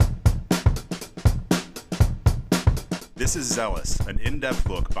This is Zealous, an in-depth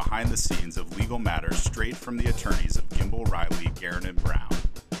look behind the scenes of legal matters straight from the attorneys of Gimbel, Riley, Guerin, and Brown.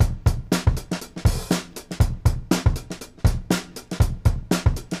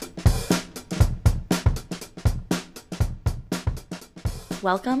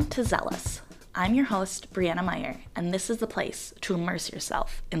 Welcome to Zealous. I'm your host, Brianna Meyer, and this is the place to immerse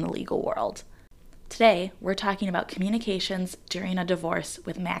yourself in the legal world. Today, we're talking about communications during a divorce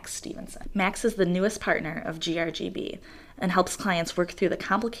with Max Stevenson. Max is the newest partner of GRGB and helps clients work through the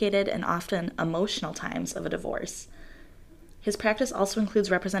complicated and often emotional times of a divorce. His practice also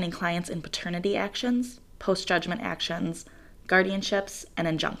includes representing clients in paternity actions, post-judgment actions, guardianships, and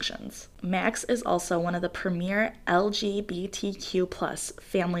injunctions. Max is also one of the premier LGBTQ+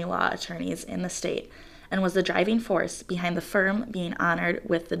 family law attorneys in the state and was the driving force behind the firm being honored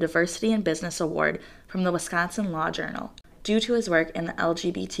with the Diversity in Business Award from the Wisconsin Law Journal due to his work in the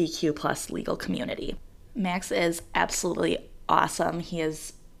LGBTQ+ legal community. Max is absolutely awesome. He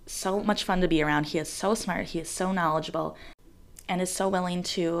is so much fun to be around. He is so smart. He is so knowledgeable and is so willing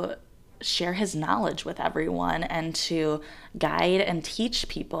to share his knowledge with everyone and to guide and teach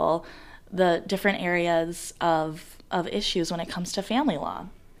people the different areas of issues when it comes to family law.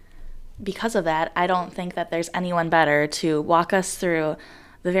 Because of that, I don't think that there's anyone better to walk us through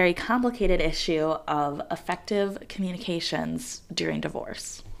the very complicated issue of effective communications during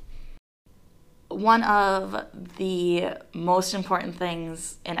divorce. One of the most important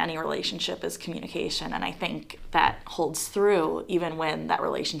things in any relationship is communication, and I think that holds through even when that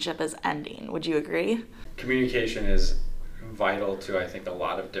relationship is ending. Would you agree? Communication is vital to, I think, a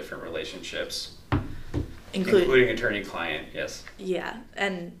lot of different relationships, including attorney-client, yes. Yeah,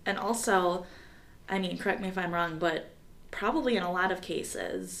 and also, I mean, correct me if I'm wrong, but probably in a lot of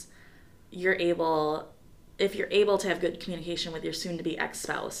cases, if you're able to have good communication with your soon-to-be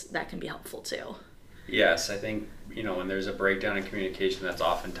ex-spouse, that can be helpful too. Yes, I think, when there's a breakdown in communication, that's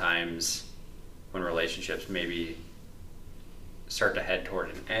oftentimes when relationships maybe start to head toward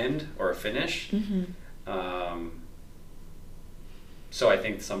an end or a finish. Mm-hmm. So I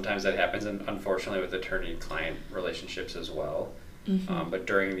think sometimes that happens, unfortunately, with attorney-client relationships as well. Mm-hmm. But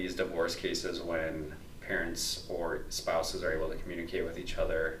during these divorce cases, when parents or spouses are able to communicate with each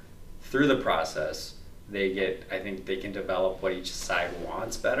other through the process, I think they can develop what each side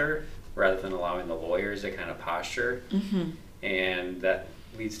wants better rather than allowing the lawyers to kind of posture. Mm-hmm. And that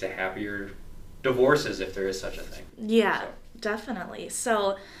leads to happier divorces if there is such a thing. Yeah, definitely.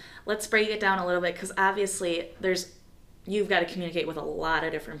 So let's break it down a little bit, because obviously you've got to communicate with a lot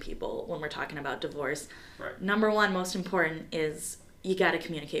of different people when we're talking about divorce. Right. Number one, most important, is you got to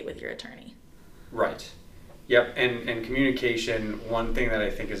communicate with your attorney. Right. Yep. And communication, one thing that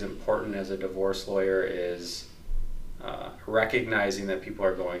I think is important as a divorce lawyer is recognizing that people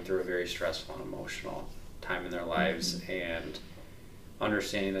are going through a very stressful and emotional time in their lives, mm-hmm. and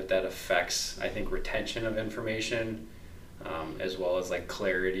understanding that affects, I think, retention of information, as well as like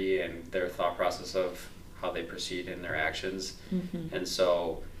clarity and their thought process of how they proceed in their actions. Mm-hmm. And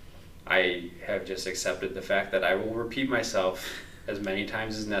so I have just accepted the fact that I will repeat myself as many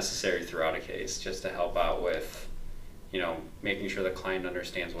times as necessary throughout a case, just to help out with, making sure the client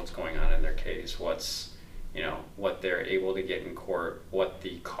understands what's going on in their case, what they're able to get in court, what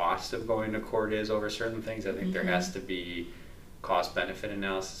the cost of going to court is over certain things. I think mm-hmm. there has to be cost-benefit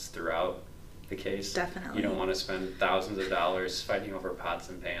analysis throughout the case. Definitely. You don't want to spend thousands of dollars fighting over pots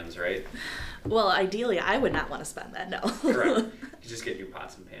and pans, right? Well, ideally, I would not want to spend that, no. Correct. You just get new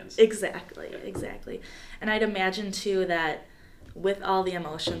pots and pans. Exactly, Yeah. Exactly. And I'd imagine, too, that with all the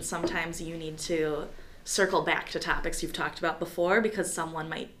emotions, sometimes you need to circle back to topics you've talked about before, because someone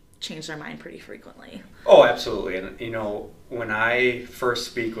might change their mind pretty frequently. Oh, absolutely. And, when I first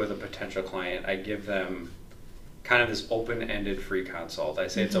speak with a potential client, I give them kind of this open-ended free consult. I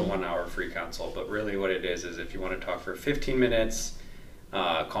say it's a 1-hour free consult, but really what it is if you want to talk for 15 minutes,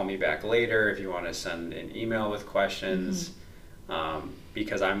 call me back later if you want to send an email with questions,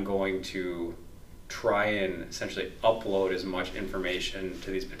 because I'm going to try and essentially upload as much information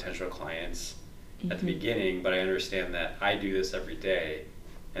to these potential clients at the beginning, but I understand that I do this every day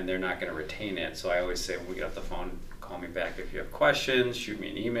and they're not going to retain it. So I always say, when we get off the phone, call me back if you have questions, shoot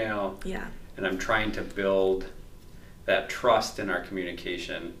me an email. Yeah. And I'm trying to build that trust in our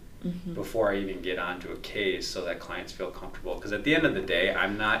communication before I even get onto a case, so that clients feel comfortable. Because at the end of the day,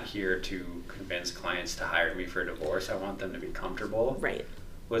 I'm not here to convince clients to hire me for a divorce. I want them to be comfortable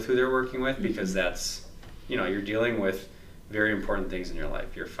with who they're working with, because that's, you're dealing with very important things in your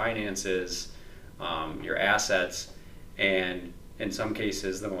life, your finances, your assets, and in some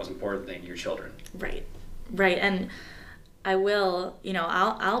cases, the most important thing, your children. Right. And I will,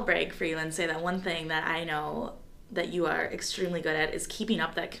 I'll brag for you and say that one thing that I know that you are extremely good at is keeping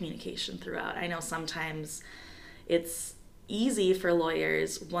up that communication throughout. I know sometimes it's easy for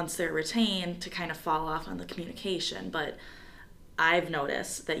lawyers, once they're retained, to kind of fall off on the communication, but I've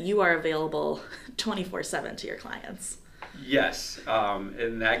noticed that you are available 24/7 to your clients. Yes,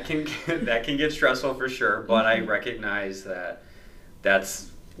 and that can get stressful for sure, but I recognize that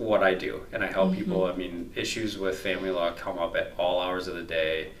that's what I do, and I help people. I mean, issues with family law come up at all hours of the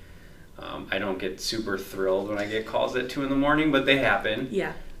day. I don't get super thrilled when I get calls at 2 a.m, but they happen.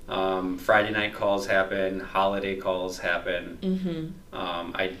 Yeah. Friday night calls happen, holiday calls happen.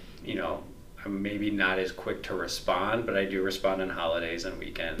 I'm maybe not as quick to respond, but I do respond on holidays and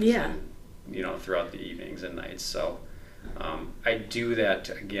weekends. Yeah. And, throughout the evenings and nights. So I do that,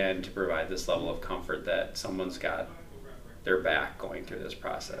 again, to provide this level of comfort that someone's got their back going through this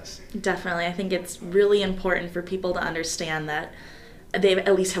process. Definitely. I think it's really important for people to understand that they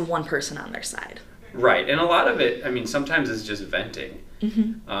at least have one person on their side. Right. And a lot of it, I mean, sometimes it's just venting.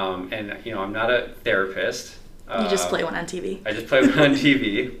 And, I'm not a therapist. You just play one on TV. I just play one on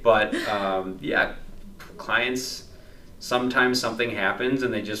TV. But, clients, sometimes something happens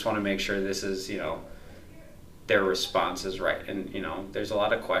and they just want to make sure this is, their response is right. And, there's a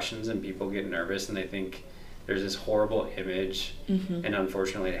lot of questions and people get nervous and they think there's this horrible image. And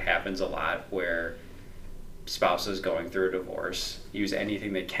unfortunately, it happens a lot where spouses going through a divorce use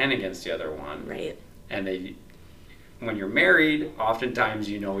anything they can against the other one. Right. And when you're married, oftentimes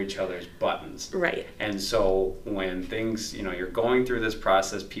you know each other's buttons. Right. And so when things, you're going through this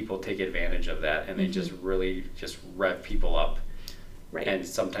process, people take advantage of that and they just really just rev people up. Right. And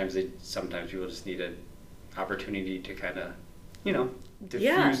sometimes people just need an opportunity to kind of,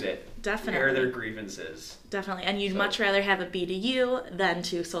 diffuse it. Definitely. Air their grievances. Definitely. And you'd much rather have it be to you than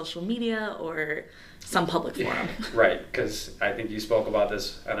to social media or some public forum. Right, because I think you spoke about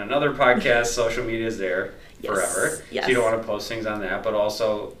this on another podcast. Social media is there forever. Yes. So you don't want to post things on that. But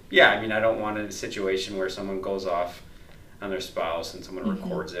also, I don't want a situation where someone goes off on their spouse and someone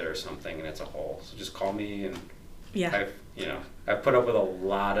records it or something and it's a whole. So just call me and I've put up with a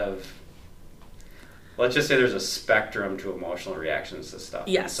lot of, let's just say there's a spectrum to emotional reactions to stuff.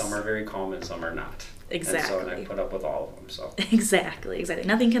 Yes. And some are very calm and some are not. Exactly. And I put up with all of them. So Exactly.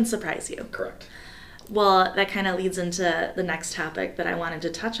 Nothing can surprise you. Correct. Well, that kind of leads into the next topic that I wanted to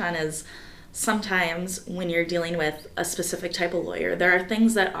touch on is sometimes when you're dealing with a specific type of lawyer, there are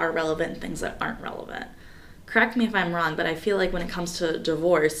things that are relevant and things that aren't relevant. Correct me if I'm wrong, but I feel like when it comes to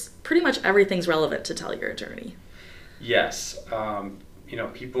divorce, pretty much everything's relevant to tell your attorney. Yes.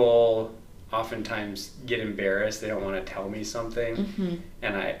 People oftentimes get embarrassed. They don't want to tell me something.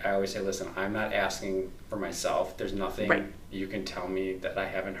 And I always say, listen, I'm not asking for myself. There's nothing you can tell me that I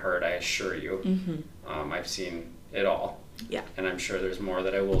haven't heard, I assure you. I've seen it all. Yeah. And I'm sure there's more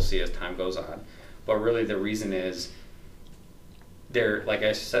that I will see as time goes on. But really the reason is like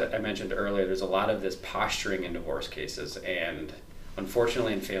I mentioned earlier, there's a lot of this posturing in divorce cases. And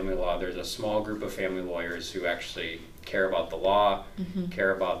unfortunately in family law, there's a small group of family lawyers who actually care about the law,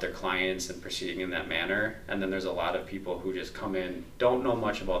 care about their clients and proceeding in that manner. And then there's a lot of people who just come in, don't know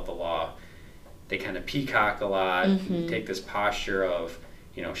much about the law. They kind of peacock a lot, and take this posture of,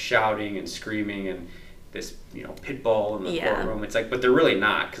 shouting and screaming and this, pit bull in the courtroom. It's like, but they're really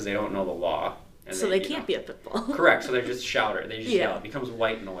not because they don't know the law. And so they can't be a pit bull. Correct. So they're just shouter. They just yell. It becomes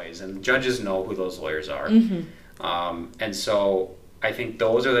white noise, and judges know who those lawyers are. And so I think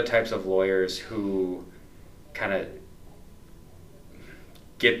those are the types of lawyers who kind of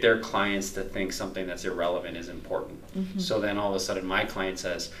get their clients to think something that's irrelevant is important. So then all of a sudden my client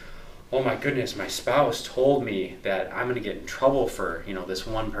says, oh my goodness, my spouse told me that I'm going to get in trouble for, this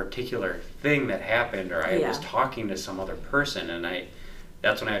one particular thing that happened, or I was talking to some other person. And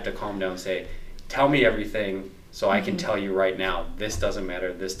that's when I have to calm down and say, tell me everything so I can tell you right now, this doesn't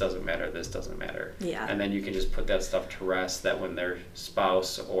matter, this doesn't matter, this doesn't matter. Yeah. And then you can just put that stuff to rest, that when their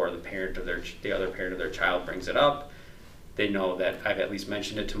spouse or the other parent of their child brings it up, they know that I've at least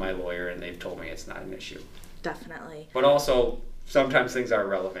mentioned it to my lawyer and they've told me it's not an issue. Definitely. But also, sometimes things are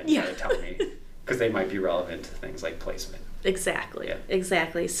relevant. You gotta tell me, because they might be relevant to things like placement. Exactly. Yeah.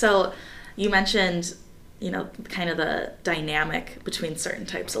 Exactly. So you mentioned, kind of the dynamic between certain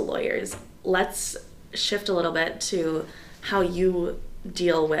types of lawyers. Let's shift a little bit to how you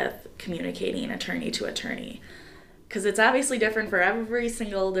deal with communicating attorney to attorney, because it's obviously different for every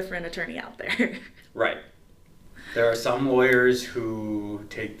single different attorney out there. Right. There are some lawyers who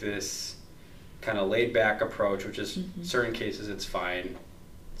take this kind of laid back approach, which is certain cases it's fine,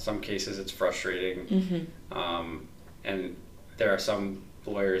 some cases it's frustrating, and there are some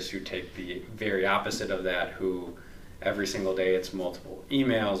lawyers who take the very opposite of that, who every single day it's multiple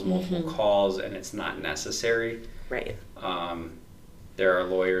emails, multiple calls, and it's not necessary. Right. There are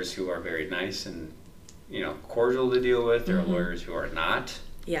lawyers who are very nice and, cordial to deal with. There are lawyers who are not.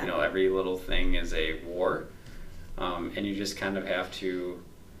 Yeah. Every little thing is a war. And you just kind of have to,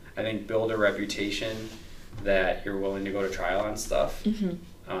 I think, build a reputation that you're willing to go to trial on stuff.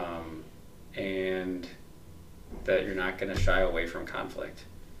 And that you're not going to shy away from conflict.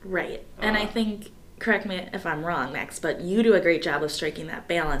 Right. And I think, correct me if I'm wrong, Max, but you do a great job of striking that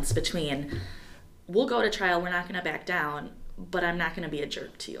balance between, we'll go to trial, we're not going to back down, but I'm not going to be a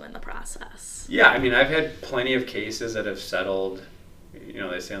jerk to you in the process. Yeah, I mean, I've had plenty of cases that have settled,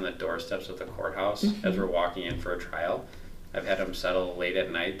 they say on the doorsteps of the courthouse as we're walking in for a trial. I've had them settle late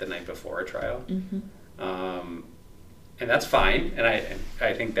at night, the night before a trial. And that's fine. And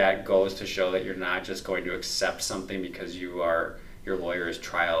I think that goes to show that you're not just going to accept something because your lawyer is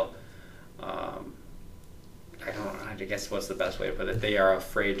trial. I guess what's the best way to put it? They are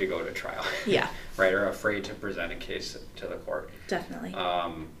afraid to go to trial. Yeah. Right, or afraid to present a case to the court. Definitely.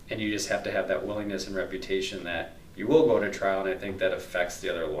 And you just have to have that willingness and reputation that you will go to trial, and I think that affects the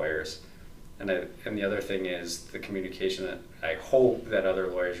other lawyers. And the other thing is the communication that I hope that other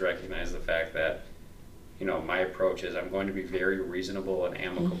lawyers recognize the fact that, my approach is I'm going to be very reasonable and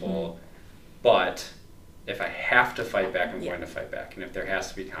amicable, but if I have to fight back, I'm going to fight back. And if there has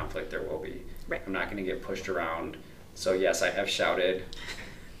to be conflict, there will be. Right. I'm not going to get pushed around. So yes, I have shouted,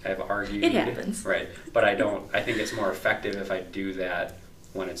 I have argued. It happens. Right. But I think it's more effective if I do that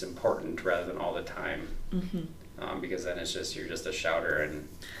when it's important rather than all the time. Because then you're just a shouter, and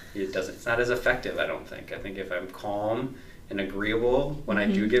it's not as effective, I don't think. I think if I'm calm and agreeable, when I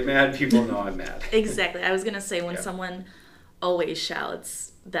do get mad, people know I'm mad. Exactly. I was going to say, when someone always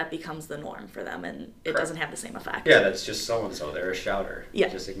shouts, that becomes the norm for them, and it doesn't have the same effect. Yeah, that's just so-and-so. They're a shouter. Yeah.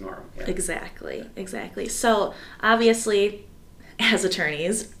 Just ignore them. Yeah. Exactly. So, obviously, as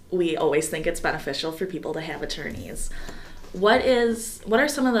attorneys, we always think it's beneficial for people to have attorneys. What are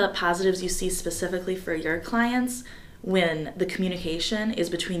some of the positives you see specifically for your clients when the communication is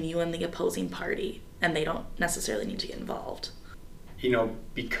between you and the opposing party and they don't necessarily need to get involved?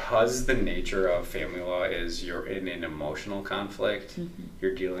 Because the nature of family law is you're in an emotional conflict,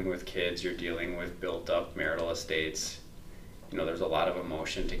 you're dealing with kids, you're dealing with built up marital estates. There's a lot of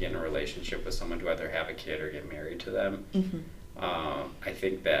emotion to get in a relationship with someone to either have a kid or get married to them. I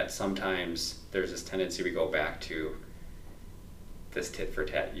think that sometimes there's this tendency we go back to this tit for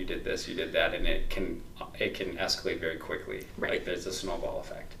tat, you did this, you did that, and it can escalate very quickly. Right. Like there's a snowball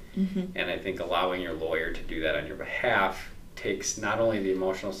effect. And I think allowing your lawyer to do that on your behalf takes not only the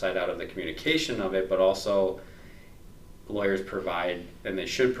emotional side out of the communication of it, but also lawyers provide, and they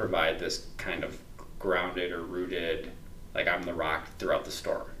should provide, this kind of grounded or rooted, like I'm the rock throughout the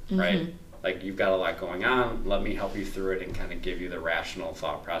storm, right? Like you've got a lot going on, let me help you through it and kind of give you the rational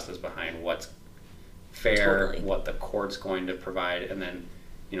thought process behind what's fair, what the court's going to provide, and then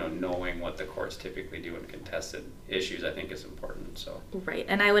knowing what the courts typically do in contested issues, I think is important. So right.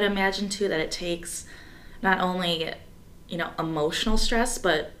 And I would imagine too that it takes not only emotional stress,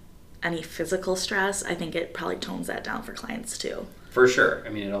 but any physical stress. I think it probably tones that down for clients too. For sure. I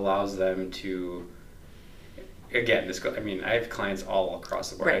mean, it allows them to, again, I have clients all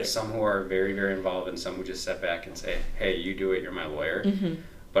across the board. I have some who are very, very involved, and some who just step back and say, hey, you do it, you're my lawyer.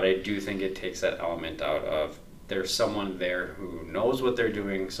 But I do think it takes that element out of, there's someone there who knows what they're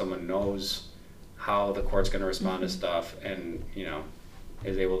doing, someone knows how the court's going to respond to stuff, and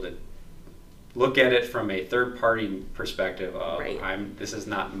is able to look at it from a third party perspective of, this is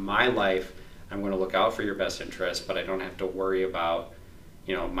not my life, I'm going to look out for your best interest, but I don't have to worry about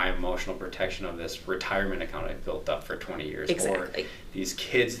my emotional protection of this retirement account I've built up for 20 years, or these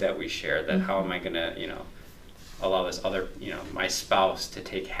kids that we share, that how am I going to allow this other, my spouse to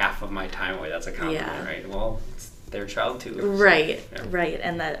take half of my time away. That's a compliment, right? Well, it's their child too. Right.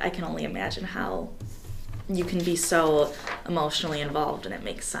 And that I can only imagine how you can be so emotionally involved, and it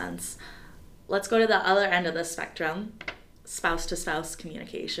makes sense. Let's go to the other end of the spectrum, spouse-to-spouse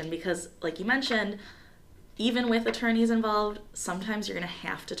communication, because like you mentioned, even with attorneys involved, sometimes you're going to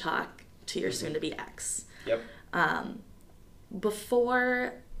have to talk to your soon-to-be ex. Yep.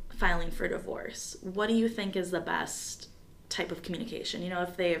 Before filing for divorce, what do you think is the best type of communication?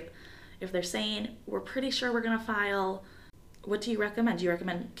 If they're saying, we're pretty sure we're going to file, what do you recommend? Do you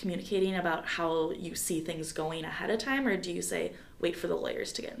recommend communicating about how you see things going ahead of time, or do you say, wait for the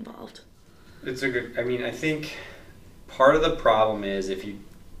lawyers to get involved? I think part of the problem is if you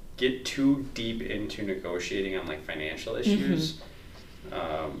get too deep into negotiating on like financial issues,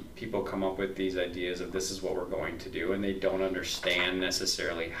 People come up with these ideas of this is what we're going to do, and they don't understand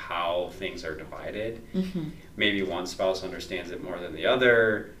necessarily how things are divided. Maybe one spouse understands it more than the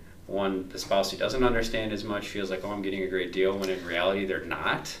other. The spouse who doesn't understand as much feels like, oh, I'm getting a great deal, when in reality they're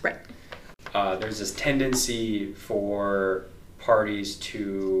not. Right. There's this tendency for parties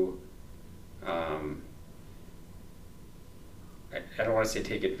to, I don't want to say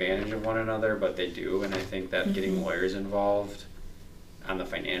take advantage of one another, but they do, and I think that getting lawyers involved on the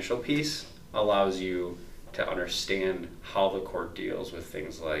financial piece allows you to understand how the court deals with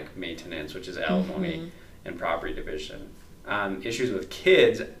things like maintenance, which is alimony, and property division. On issues with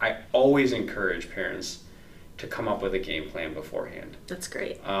kids, I always encourage parents to come up with a game plan beforehand. That's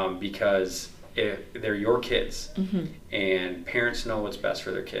great. Because if they're your kids, and parents know what's best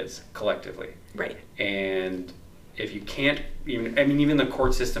for their kids collectively. Right. And if you can't, even the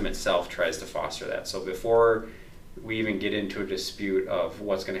court system itself tries to foster that. So before we even get into a dispute of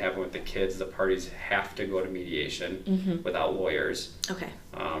what's going to happen with the kids, the parties have to go to mediation without lawyers. Okay.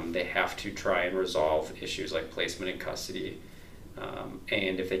 They have to try and resolve issues like placement in custody.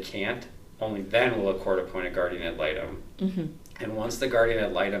 And if they can't, only then will a court appoint a guardian ad litem. And once the guardian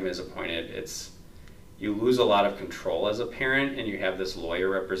ad litem is appointed, you lose a lot of control as a parent, and you have this lawyer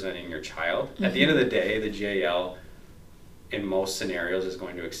representing your child. At the end of the day, the GAL in most scenarios is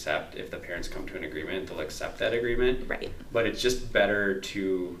going to accept, if the parents come to an agreement, they'll accept that agreement. Right. But it's just better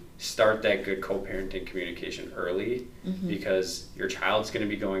to start that good co-parenting communication early, because your child's going to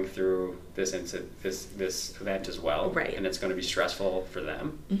be going through this event as well. Right. And it's going to be stressful for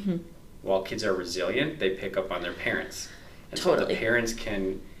them. While kids are resilient, they pick up on their parents. And so the parents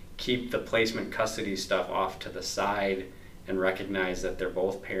can keep the placement custody stuff off to the side and recognize that they're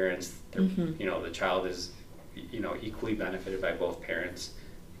both parents. The child is equally benefited by both parents.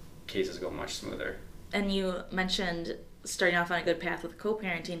 Cases go much smoother. And you mentioned starting off on a good path with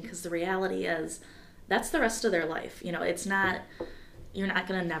co-parenting, because the reality is that's the rest of their life. It's not, you're not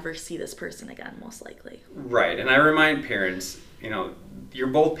going to never see this person again, most likely. Right. And I remind parents, you're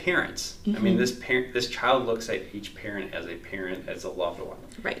both parents. I mean, this child looks at each parent, as a loved one.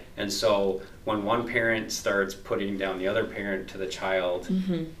 Right. And so when one parent starts putting down the other parent to the child,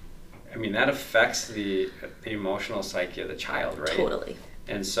 that affects the emotional psyche of the child, right? Totally.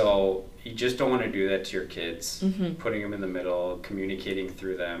 And so you just don't want to do that to your kids, putting them in the middle, communicating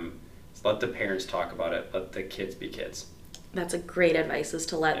through them. Just let the parents talk about it. Let the kids be kids. That's a great advice, is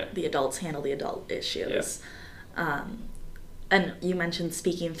to let the adults handle the adult issues. Yeah. And you mentioned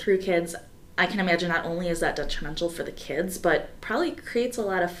speaking through kids. I can imagine not only is that detrimental for the kids, but probably creates a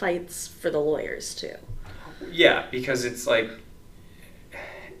lot of fights for the lawyers too. Yeah, because it's like,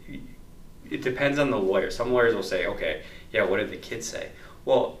 it depends on the lawyer. Some lawyers will say, okay, yeah, what did the kid say?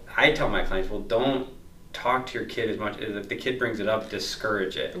 Well, I tell my clients, well, don't talk to your kid as much. If the kid brings it up,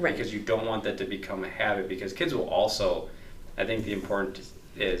 discourage it. Right. Because you don't want that to become a habit, because kids will also, I think the important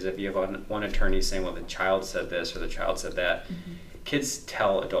is if you have one attorney saying, well, the child said this or the child said that, kids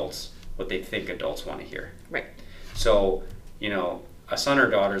tell adults what they think adults want to hear. Right. So, a son or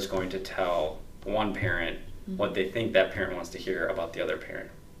daughter is going to tell one parent what they think that parent wants to hear about the other parent.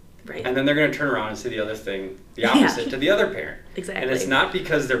 Right. And then they're going to turn around and say the other thing, the opposite to the other parent. Exactly. And it's not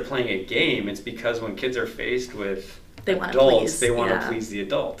because they're playing a game, it's because when kids are faced with they adults, they want to please the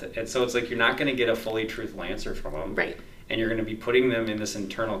adult. And so it's like you're not going to get a fully truthful answer from them. Right. And you're going to be putting them in this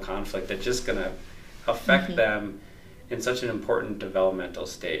internal conflict that's just going to affect them in such an important developmental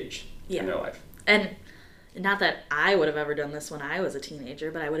stage in their life. And not that I would have ever done this when I was a teenager,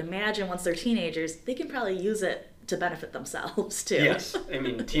 but I would imagine once they're teenagers, they can probably use it to benefit themselves too. Yes.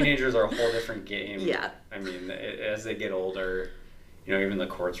 Teenagers are a whole different game. Yeah. As they get older, even the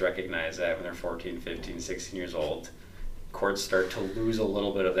courts recognize that when they're 14, 15, 16 years old, courts start to lose a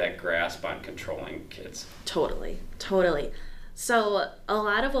little bit of that grasp on controlling kids. Totally. So a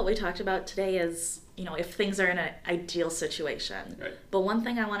lot of what we talked about today is, if things are in an ideal situation. Right. But one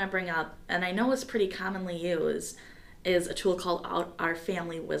thing I want to bring up, and I know is pretty commonly used, is a tool called Our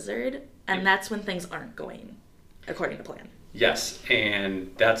Family Wizard, and that's when things aren't going according to plan. Yes,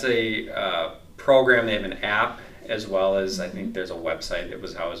 and that's a program. They have an app as well as I think there's a website. It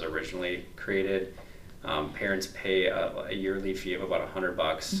was how it was originally created. Parents pay a yearly fee of about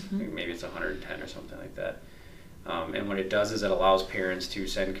 $100. Maybe it's $110 or something like that. And what it does is it allows parents to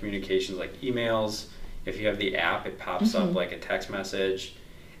send communications like emails. If you have the app, it pops up like a text message,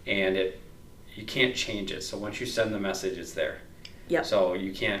 and you can't change it. So once you send the message, it's there. Yep. So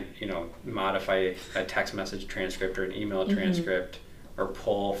you can't, modify a text message transcript or an email transcript or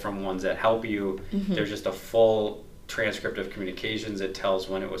pull from ones that help you. There's just a full transcript of communications. It tells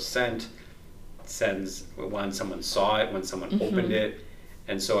when it was sent, sends when someone saw it, when someone opened it.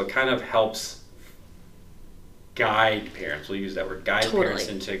 And so it kind of helps guide parents, we'll use that word, guide parents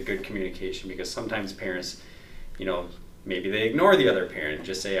into good communication, because sometimes parents, maybe they ignore the other parent and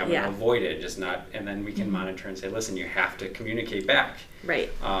just say, I'm going to avoid it, just not, and then we can monitor and say, listen, you have to communicate back. Right.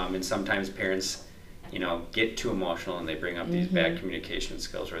 And sometimes parents, get too emotional and they bring up these bad communication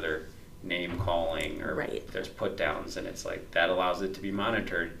skills where they're name calling or there's put downs, and it's like that allows it to be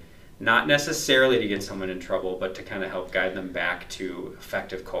monitored, not necessarily to get someone in trouble, but to kind of help guide them back to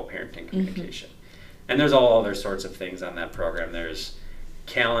effective co-parenting communication. And there's all other sorts of things on that program. There's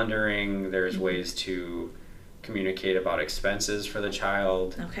calendaring, there's ways to communicate about expenses for the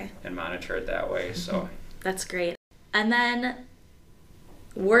child and monitor it that way. So that's great. And then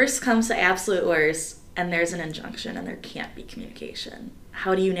worst comes to absolute worst, and there's an injunction and there can't be communication.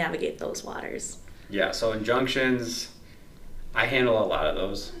 How do you navigate those waters? Yeah, so injunctions, I handle a lot of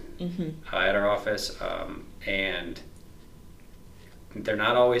those at our office, and they're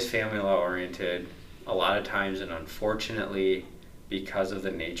not always family law oriented. A lot of times, and unfortunately, because of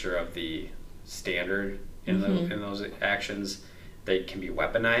the nature of the standard in those actions, they can be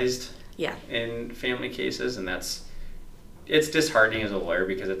weaponized in family cases, and it's disheartening as a lawyer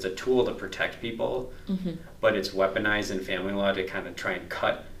because it's a tool to protect people, but it's weaponized in family law to kind of try and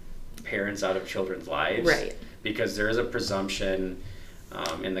cut parents out of children's lives. Right. Because there is a presumption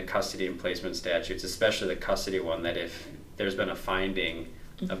in the custody and placement statutes, especially the custody one, that if there's been a finding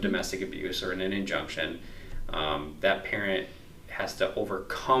of domestic abuse or an injunction, that parent has to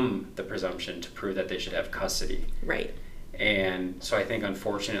overcome the presumption to prove that they should have custody. Right. And so I think,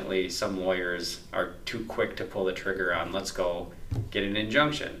 unfortunately, some lawyers are too quick to pull the trigger on, let's go get an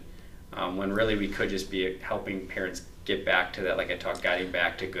injunction, when really we could just be helping parents get back to that, like I talked, guiding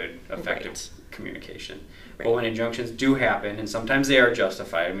back to good, effective communication. Right. But when injunctions do happen, and sometimes they are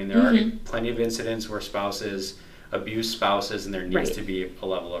justified, I mean, there are plenty of incidents where spouses abuse spouses, and there needs to be a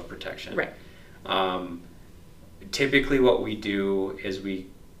level of protection. Right. Typically what we do is we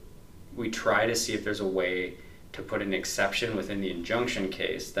try to see if there's a way to put an exception within the injunction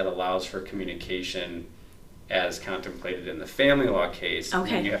case that allows for communication as contemplated in the family law case.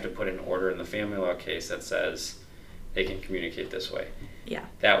 Okay. And you have to put an order in the family law case that says they can communicate this way. Yeah.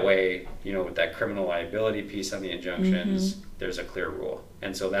 That way, with that criminal liability piece on the injunctions, there's a clear rule.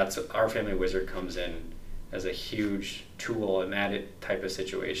 And so that's, our Family Wizard comes in as a huge tool in that type of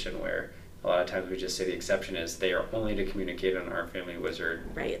situation, where a lot of times we just say the exception is they are only to communicate on our Family Wizard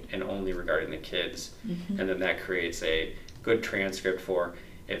and only regarding the kids. And then that creates a good transcript for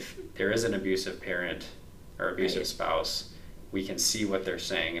if there is an abusive parent or abusive spouse, we can see what they're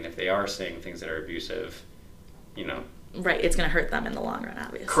saying. And if they are saying things that are abusive, Right, it's going to hurt them in the long run,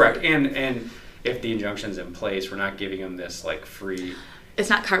 obviously. Correct. And if the injunction's in place, we're not giving them this like free... It's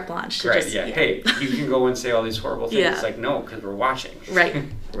not carte blanche. To just, hey, you can go and say all these horrible things. It's like, no, because we're watching.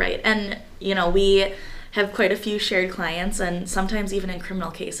 Right. And, we have quite a few shared clients, and sometimes even in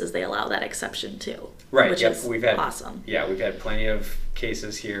criminal cases, they allow that exception too. Right. Which is awesome. Yeah, we've had plenty of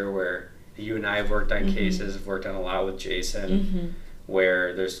cases here where you and I have worked on cases, have worked on a lot with Jason,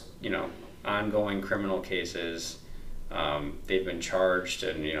 where there's, ongoing criminal cases. They've been charged,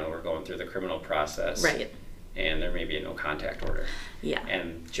 and, we're going through the criminal process. Right. And there may be a no contact order. Yeah.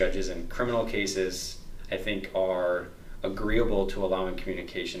 And judges in criminal cases, I think, are agreeable to allowing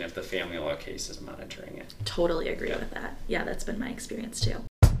communication if the family law case is monitoring it. Totally agree with that. Yeah, that's been my experience too.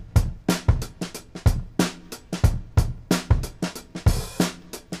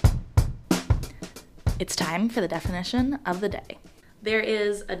 It's time for the definition of the day. There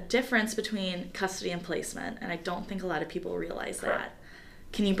is a difference between custody and placement, and I don't think a lot of people realize that.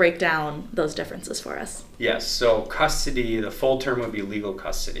 Can you break down those differences for us? Yes. So custody, the full term would be legal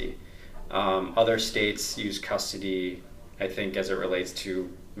custody. Other states use custody, I think, as it relates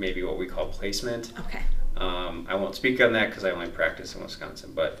to maybe what we call placement. Okay. I won't speak on that because I only practice in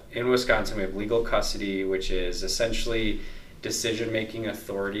Wisconsin. But in Wisconsin, we have legal custody, which is essentially decision-making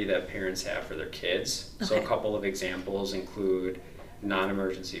authority that parents have for their kids. Okay. So a couple of examples include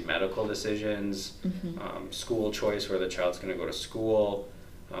non-emergency medical decisions, school choice, where the child's going to go to school,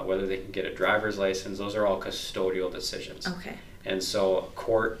 whether they can get a driver's license. Those are all custodial decisions. Okay. And so a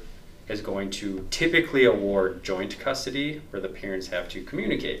court is going to typically award joint custody where the parents have to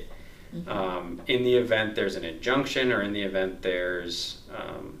communicate. In the event there's an injunction, or in the event there's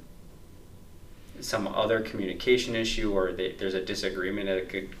some other communication issue, or there's a disagreement,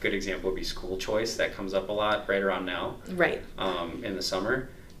 a good example would be school choice. That comes up a lot right around now. Right. In the summer.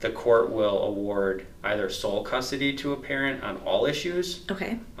 the court will award either sole custody to a parent on all issues,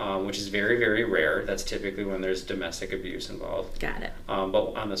 Okay. which is very, very rare. That's typically when there's domestic abuse involved. Got it.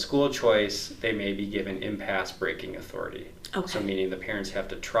 But on the school choice, they may be given impasse breaking authority. Okay. So meaning the parents have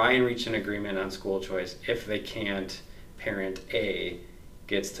to try and reach an agreement on school choice. If they can't, parent A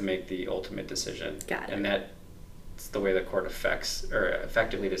gets to make the ultimate decision. Got it. And that's the way the court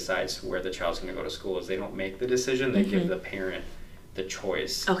effectively decides where the child's going to go to school. Is they don't make the decision, they give the parent the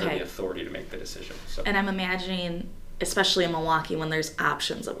choice or Okay. the authority to make the decision. So And I'm imagining, especially in Milwaukee, when there's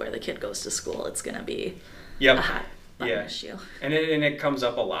options of where the kid goes to school, it's going to be yep. a hot button Yeah. issue. And it comes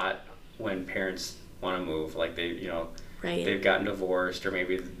up a lot when parents want to move, like Right. they've gotten divorced, or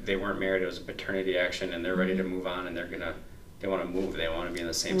maybe they weren't married, it was a paternity action, and they're ready to move on, and they want to move, they don't want to be in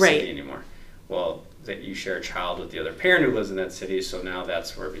the same Right. city anymore. Well, that you share a child with the other parent who lives in that city, so now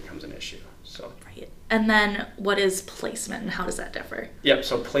that's where it becomes an issue. So Right. And then what is placement and how does that differ? yep,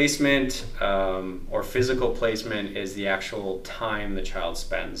 so placement or physical placement is the actual time the child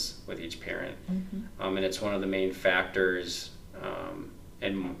spends with each parent. And it's one of the main factors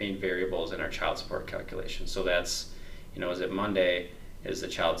and main variables in our child support calculation. So that's, is it Monday? Is the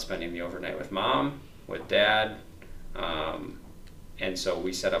child spending the overnight with mom, with dad? And so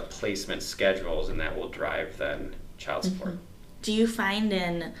we set up placement schedules, and that will drive then child support. Do you find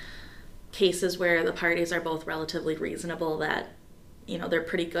in cases where the parties are both relatively reasonable that, they're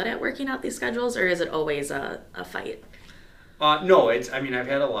pretty good at working out these schedules, or is it always a fight? No, I've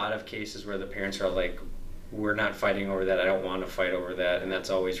had a lot of cases where the parents are like, we're not fighting over that. I don't want to fight over that. And that's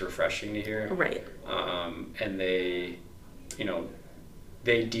always refreshing to hear. Right. And they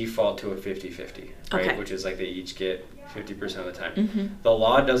default to a 50-50, right? Okay. Which is like they each get 50% of the time. The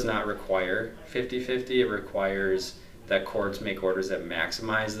law does not require 50-50. It requires that courts make orders that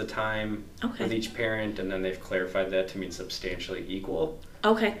maximize the time with each parent, and then they've clarified that to mean substantially equal.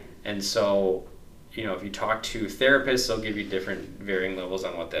 Okay. And so, if you talk to therapists, they'll give you different varying levels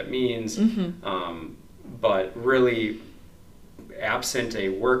on what that means. But really, absent a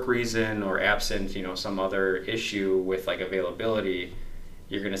work reason or absent, some other issue with like availability,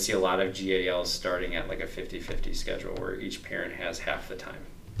 you're going to see a lot of GALs starting at like a 50-50 schedule where each parent has half the time.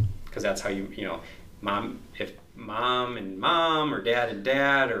 Because that's how if mom and mom or dad and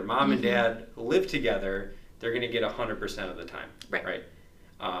dad or mom and dad live together, they're going to get 100% of the time. Right.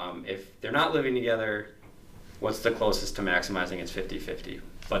 If they're not living together, what's the closest to maximizing? It's 50-50.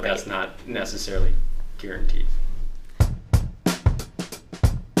 But that's not necessarily guaranteed.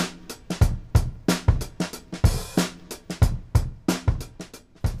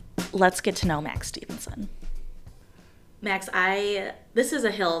 Let's get to know Max Stevenson. Max, this is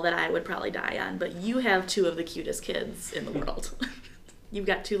a hill that I would probably die on, but you have two of the cutest kids in the world. You've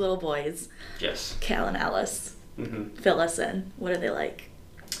got two little boys. Yes. Cal and Ellis. Fill us in. What are they like?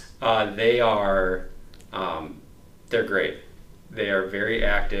 They are, they're great. They are very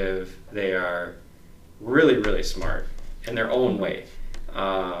active. They are really, really smart in their own way.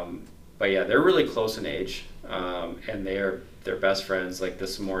 But yeah, they're really close in age, and they're best friends. Like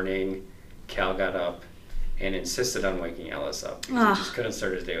this morning, Cal got up and insisted on waking Ellis up because he just couldn't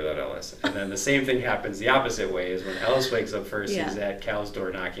start his day without Ellis. And then the same thing happens the opposite way, is when Ellis wakes up first, he's at Cal's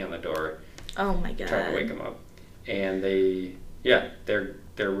door knocking on the door. Oh my God. Trying to wake him up. And they're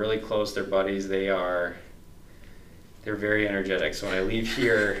really close, they're buddies, they're very energetic. So when I leave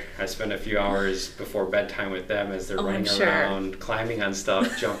here, I spend a few hours before bedtime with them as they're running around, climbing on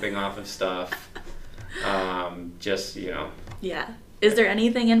stuff, jumping off of stuff. Yeah. Is there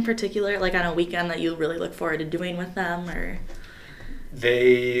anything in particular, like on a weekend, that you really look forward to doing with them, or?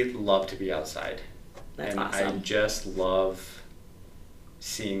 They love to be outside. That's and awesome. I just love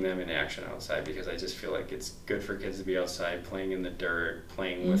seeing them in action outside, because I just feel like it's good for kids to be outside, playing in the dirt,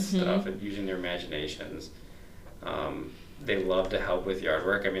 playing with stuff, and using their imaginations. They love to help with yard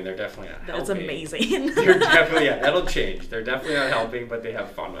work. I mean, they're definitely not helping. That's amazing. They're definitely, that'll change. They're definitely not helping, but they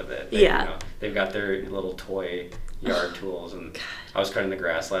have fun with it. They've got their little toy yard tools, and I was cutting the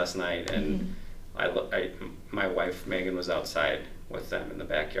grass last night, and my wife Megan was outside with them in the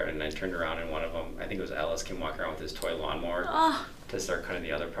backyard, and I turned around, and one of them, I think it was Ellis, came walking around with his toy lawnmower to start cutting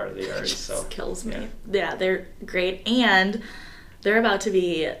the other part of the yard. It just so kills me. Yeah, they're great, and they're about to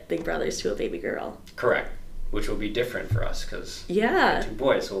be big brothers to a baby girl. Correct. Which will be different for us, because two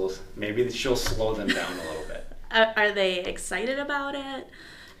boys, so maybe she'll slow them down a little bit. Are they excited about it?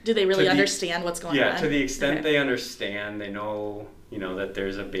 Do they really understand what's going on? Yeah, to the extent they understand, they know, that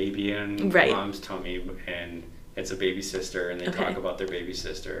there's a baby in mom's tummy, and it's a baby sister, and they talk about their baby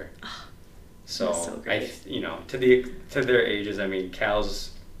sister. So great. to their ages, I mean,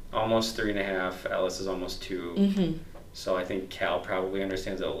 Cal's almost 3.5, Ellis is almost 2. So I think Cal probably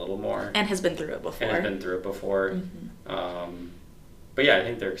understands it a little more. And has been through it before. But yeah, I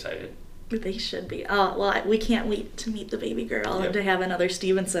think they're excited. They should be. Oh, well, we can't wait to meet the baby girl and to have another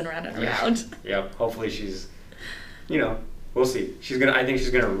Stevenson running around. Yep. Hopefully she's, we'll see. I think she's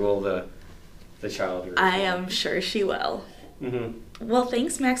gonna rule the child. I am sure she will. Mm-hmm. Well,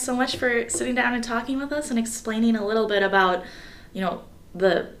 thanks, Max, so much for sitting down and talking with us and explaining a little bit about,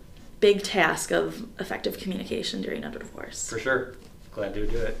 the big task of effective communication during a divorce. For sure. Glad to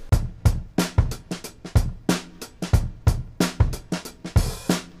do it.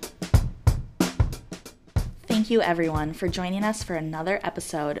 Thank you, everyone, for joining us for another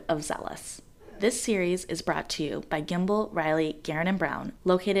episode of Zealous. This series is brought to you by Gimbel, Riley, Guerin & Brown,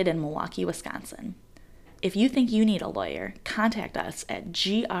 located in Milwaukee, Wisconsin. If you think you need a lawyer, contact us at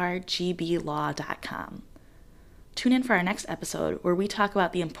grgblaw.com. Tune in for our next episode where we talk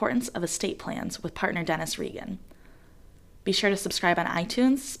about the importance of estate plans with partner Dennis Regan. Be sure to subscribe on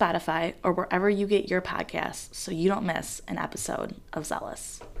iTunes, Spotify, or wherever you get your podcasts so you don't miss an episode of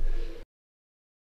Zealous.